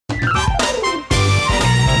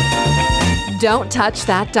Don't touch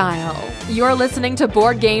that dial. You're listening to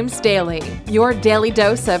Board Games Daily, your daily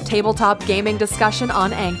dose of tabletop gaming discussion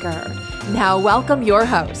on Anchor. Now welcome your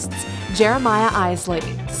hosts, Jeremiah Isley,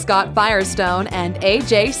 Scott Firestone, and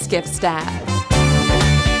AJ Skifstad.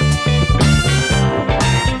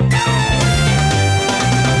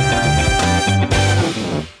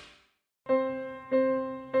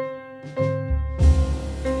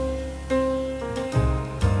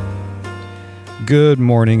 Good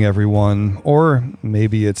morning, everyone. Or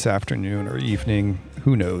maybe it's afternoon or evening.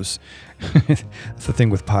 Who knows? That's the thing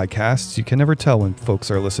with podcasts. You can never tell when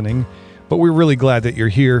folks are listening. But we're really glad that you're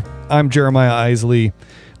here. I'm Jeremiah Isley.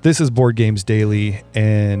 This is Board Games Daily.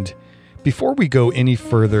 And before we go any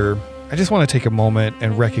further, I just want to take a moment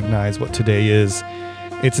and recognize what today is.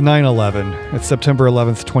 It's 9/11. It's September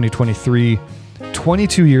 11th, 2023.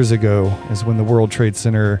 22 years ago is when the World Trade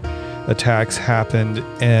Center attacks happened.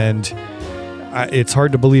 And it's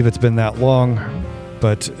hard to believe it's been that long,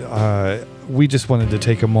 but we just wanted to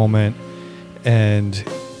take a moment and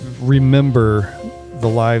remember the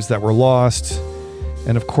lives that were lost,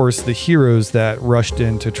 and of course the heroes that rushed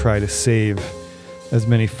in to try to save as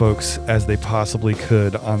many folks as they possibly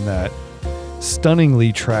could on that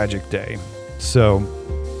stunningly tragic day. So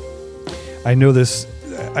I know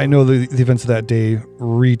the events of that day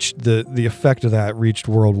reached, the effect of that reached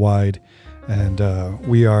worldwide, and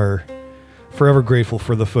we are forever grateful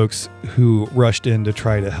for the folks who rushed in to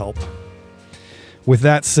try to help. With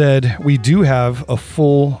that said, we do have a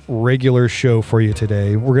full regular show for you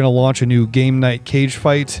today. We're going to launch a new game night cage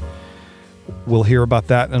fight. We'll hear about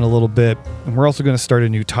that in a little bit. And we're also going to start a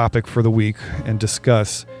new topic for the week and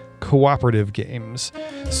discuss cooperative games.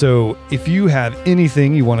 So if you have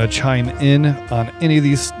anything you want to chime in on any of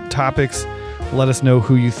these topics, let us know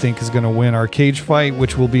who you think is going to win our cage fight,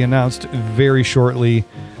 which will be announced very shortly.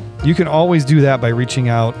 You can always do that by reaching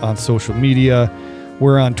out on social media.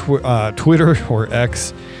 We're on Twitter or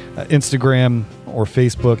X, Instagram or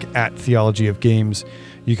Facebook at Theology of Games.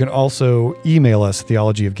 You can also email us,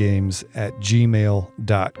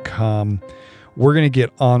 theologyofgames@gmail.com. We're going to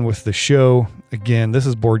get on with the show. Again, this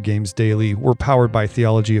is Board Games Daily. We're powered by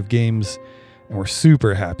Theology of Games, and we're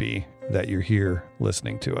super happy that you're here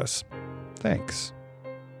listening to us. Thanks.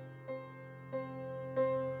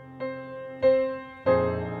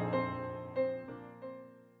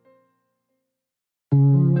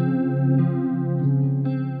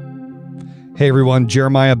 Hey everyone,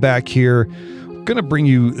 Jeremiah back here. I'm going to bring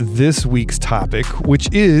you this week's topic, which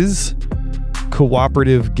is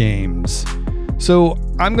cooperative games. So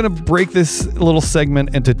I'm going to break this little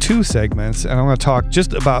segment into two segments, and I'm going to talk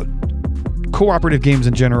just about cooperative games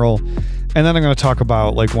in general, and then I'm going to talk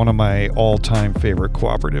about like one of my all-time favorite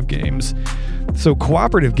cooperative games. So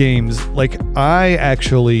cooperative games, like I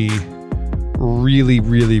actually really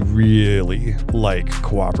like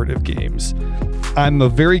cooperative games. I'm a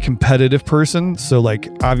very competitive person, so like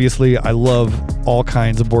obviously I love all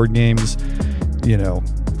kinds of board games, you know,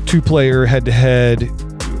 2-player, head-to-head,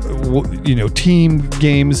 you know, team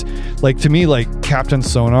games. Like to me, like Captain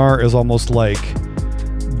Sonar is almost like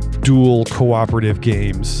dual cooperative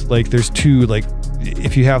games. Like there's two, like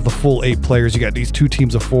if you have the full 8 players, you got these 2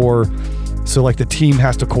 teams of 4. So like the team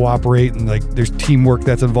has to cooperate and like there's teamwork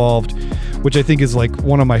that's involved, which I think is like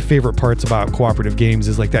one of my favorite parts about cooperative games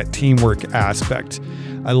is like that teamwork aspect.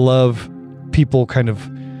 I love people kind of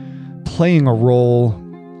playing a role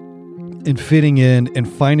and fitting in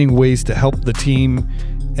and finding ways to help the team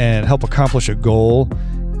and help accomplish a goal.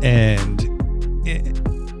 And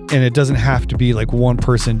it doesn't have to be like one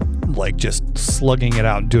person like just slugging it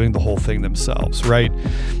out and doing the whole thing themselves, right?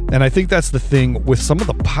 And I think that's the thing with some of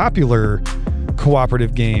the popular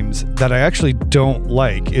cooperative games that I actually don't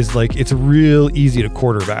like is like it's real easy to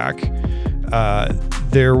quarterback. I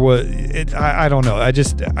don't know. I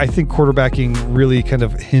think quarterbacking really kind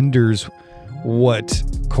of hinders what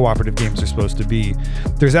cooperative games are supposed to be.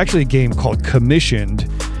 There's actually a game called Commissioned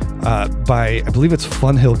by, I believe it's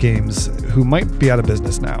Funhill Games, who might be out of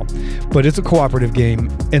business now, but it's a cooperative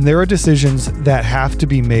game, and there are decisions that have to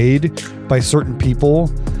be made by certain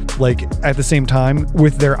people, like at the same time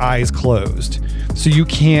with their eyes closed. So you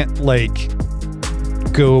can't like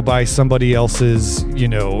go by somebody else's, you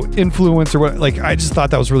know, influence or what. Like I just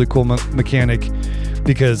thought that was a really cool mechanic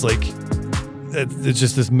because like it's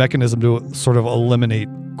just this mechanism to sort of eliminate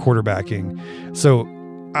quarterbacking. So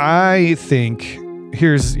I think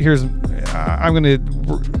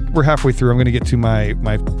we're halfway through. I'm going to get to my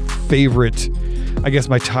favorite, I guess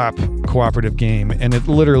my top cooperative game. And it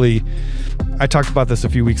literally, I talked about this a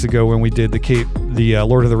few weeks ago when we did the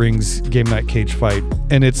Lord of the Rings game night cage fight.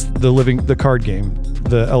 And it's the card game,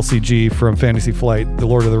 the LCG from Fantasy Flight, the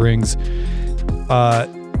Lord of the Rings.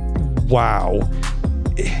 Wow.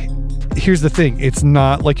 Here's the thing. It's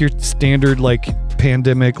not like your standard like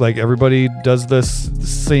pandemic, like everybody does this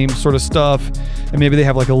same sort of stuff, and maybe they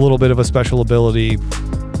have like a little bit of a special ability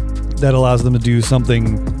that allows them to do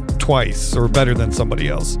something twice or better than somebody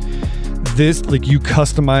else. This, like, you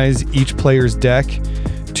customize each player's deck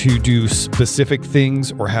to do specific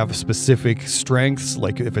things or have specific strengths,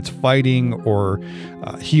 like if it's fighting or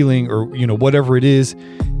healing or whatever it is.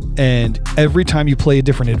 And every time you play a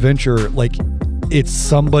different adventure, like, it's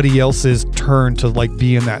somebody else's turn to like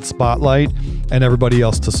be in that spotlight and everybody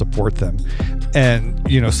else to support them.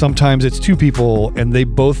 And sometimes it's two people and they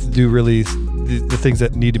both do really the things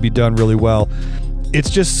that need to be done really well. It's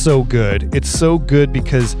just so good. It's so good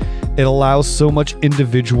because it allows so much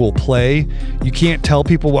individual play. You can't tell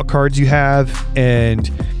people what cards you have, and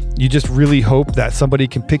you just really hope that somebody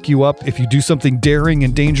can pick you up if you do something daring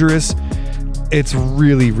and dangerous. It's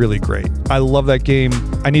really, really great. I love that game.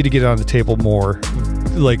 I need to get it on the table more,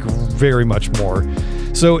 like very much more.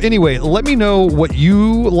 So anyway, let me know what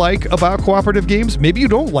you like about cooperative games. Maybe you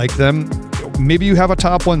don't like them. Maybe you have a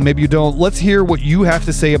top one. Maybe you don't. Let's hear what you have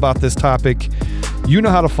to say about this topic. You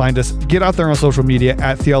know how to find us. Get out there on social media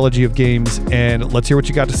at Theology of Games, and let's hear what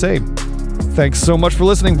you got to say. Thanks so much for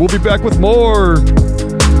listening. We'll be back with more.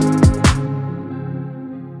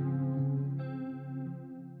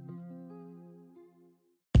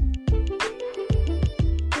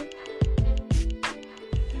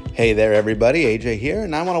 Hey there, everybody. AJ here,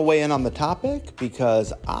 and I want to weigh in on the topic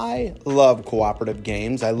because I love cooperative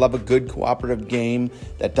games. I love a good cooperative game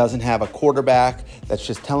that doesn't have a quarterback, that's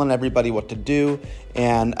just telling everybody what to do.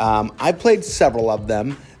 And I've played several of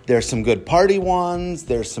them. There's some good party ones.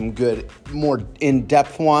 There's some good, more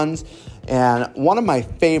in-depth ones. And one of my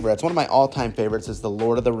all-time favorites is the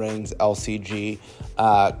Lord of the Rings LCG.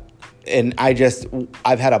 And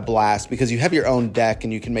I've had a blast because you have your own deck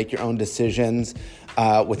and you can make your own decisions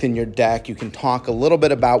within your deck. You can talk a little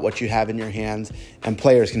bit about what you have in your hands, and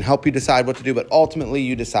players can help you decide what to do, but ultimately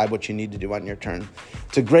you decide what you need to do on your turn.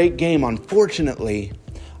 It's a great game. Unfortunately,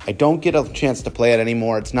 I don't get a chance to play it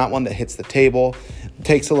anymore. It's not one that hits the table. It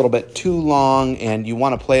takes a little bit too long, and you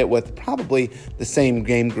want to play it with probably the same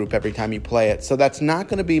game group every time you play it. So that's not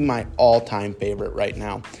going to be my all-time favorite right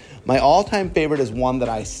now. My all-time favorite is one that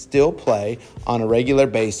I still play on a regular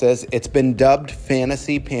basis. It's been dubbed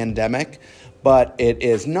Fantasy Pandemic, but it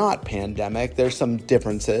is not Pandemic. There's some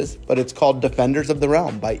differences, but it's called Defenders of the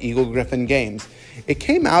Realm by Eagle Gryphon Games. It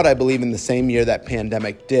came out, I believe, in the same year that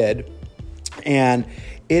Pandemic did, and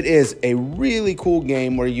it is a really cool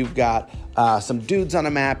game where you've got some dudes on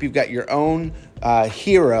a map. You've got your own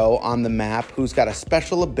hero on the map who's got a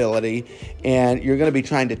special ability, and you're going to be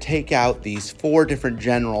trying to take out these 4 different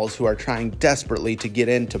generals who are trying desperately to get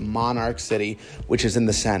into Monarch City, which is in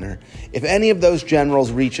the center. If any of those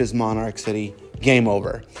generals reaches Monarch City, game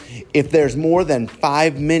over. If there's more than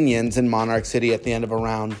 5 minions in Monarch City at the end of a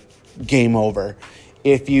round, game over.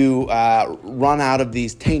 If you run out of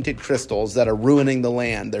these tainted crystals that are ruining the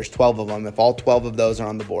land, there's 12 of them. If all 12 of those are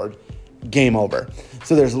on the board, game over.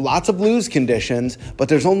 So there's lots of lose conditions, but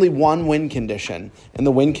there's only one win condition. And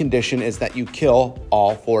the win condition is that you kill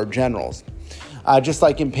all 4 generals. Just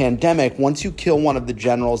like in Pandemic, once you kill one of the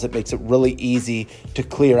generals, it makes it really easy to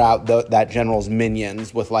clear out that general's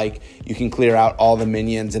minions with, like, you can clear out all the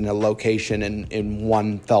minions in a location in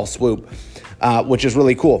one fell swoop, which is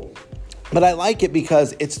really cool. But I like it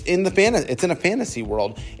because it's in a fantasy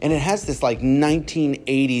world, and it has this like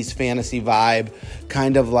 1980s fantasy vibe,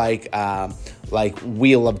 kind of like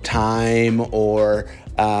Wheel of Time, or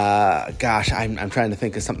I'm trying to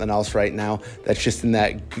think of something else right now that's just in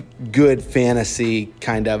that good fantasy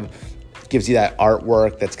kind of, gives you that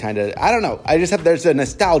artwork that's kind of, I don't know. There's a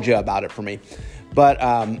nostalgia about it for me. But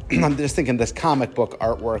I'm just thinking this comic book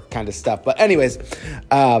artwork kind of stuff. But anyways,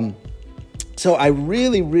 so I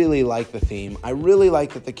really, really like the theme. I really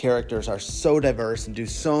like that the characters are so diverse and do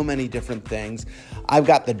so many different things. I've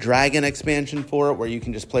got the dragon expansion for it, where you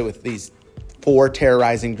can just play with these 4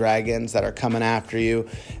 terrorizing dragons that are coming after you,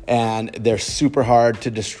 and they're super hard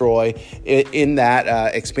to destroy. In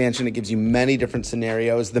that expansion, it gives you many different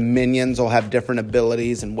scenarios. The minions will have different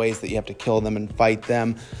abilities and ways that you have to kill them and fight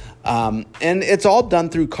them. And it's all done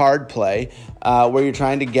through card play, where you're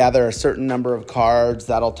trying to gather a certain number of cards.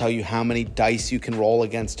 That'll tell you how many dice you can roll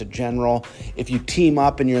against a general. If you team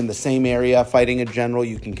up and you're in the same area fighting a general,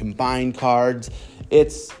 you can combine cards.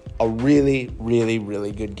 It's a really, really,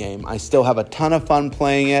 really good game. I still have a ton of fun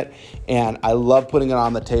playing it, and I love putting it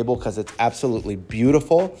on the table because it's absolutely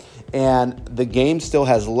beautiful. And the game still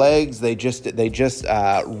has legs. They just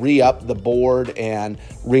re-up the board and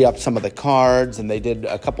re-up some of the cards, and they did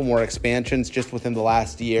a couple more expansions just within the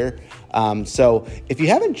last year. So if you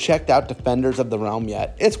haven't checked out Defenders of the Realm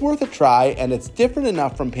yet, it's worth a try, and it's different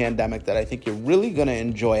enough from Pandemic that I think you're really going to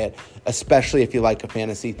enjoy it, especially if you like a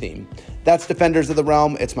fantasy theme. That's Defenders of the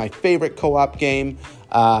Realm. It's my favorite co-op game.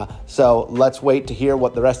 So let's wait to hear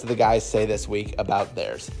what the rest of the guys say this week about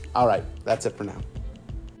theirs. All right, that's it for now.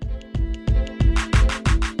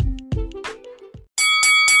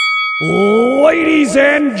 Ladies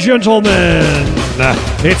and gentlemen,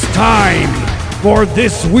 it's time for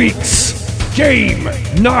this week's Game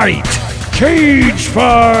Night Cage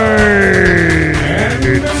Fight! And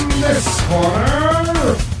in this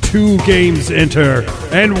corner, 2 games enter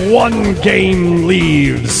and 1 game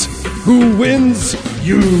leaves. Who wins?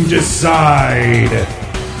 You decide.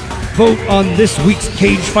 Vote on this week's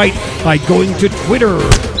Cage Fight by going to Twitter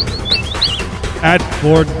at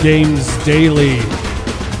Board Games Daily.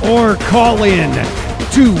 Or call in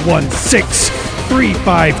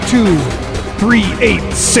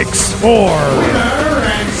 216-352-3864. Winner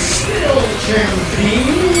and still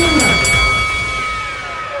champion.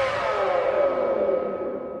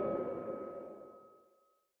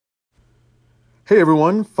 Hey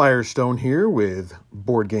everyone, Firestone here with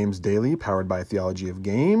Board Games Daily, powered by Theology of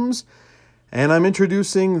Games. And I'm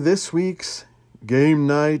introducing this week's Game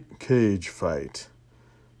Night Cage Fight.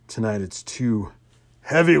 Tonight it's 2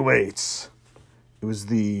 heavyweights. It was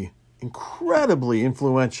the incredibly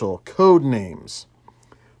influential Code Names,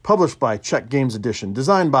 published by Czech Games Edition,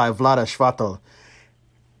 designed by Vlada Švatel.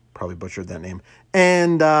 Probably butchered that name.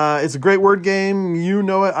 And it's a great word game. You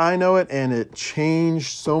know it, I know it, and it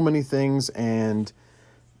changed so many things, and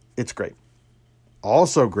it's great.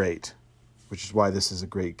 Also great, which is why this is a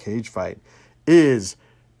great cage fight, is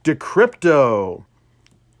Decrypto.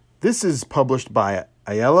 This is published by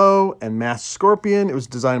Aiello and Masked Scorpion. It was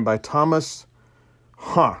designed by Thomas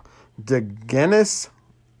Degenais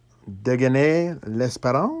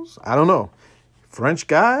L'Espérance. I don't know. French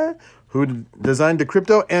guy who designed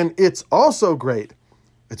Decrypto, and it's also great.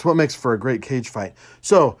 It's what makes for a great cage fight.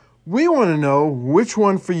 So we want to know which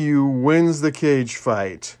one for you wins the cage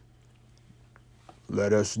fight.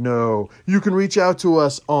 Let us know. You can reach out to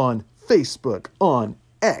us on Facebook, on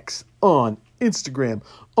X, on Instagram,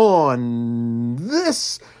 on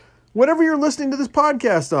this, whatever you're listening to this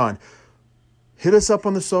podcast on. Hit us up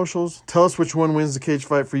on the socials. Tell us which one wins the cage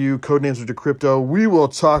fight for you. Codenames are Decrypto. We will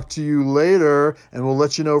talk to you later, and we'll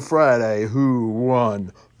let you know Friday who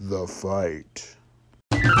won the fight.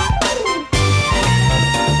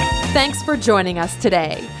 Thanks for joining us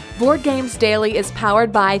today. Board Games Daily is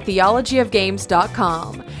powered by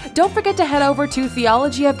theologyofgames.com. Don't forget to head over to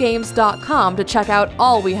theologyofgames.com to check out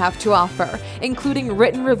all we have to offer, including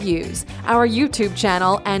written reviews, our YouTube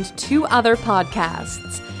channel, and 2 other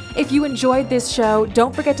podcasts. If you enjoyed this show,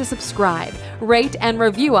 don't forget to subscribe, rate, and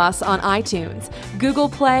review us on iTunes, Google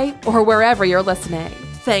Play, or wherever you're listening.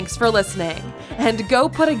 Thanks for listening, and go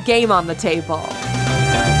put a game on the table.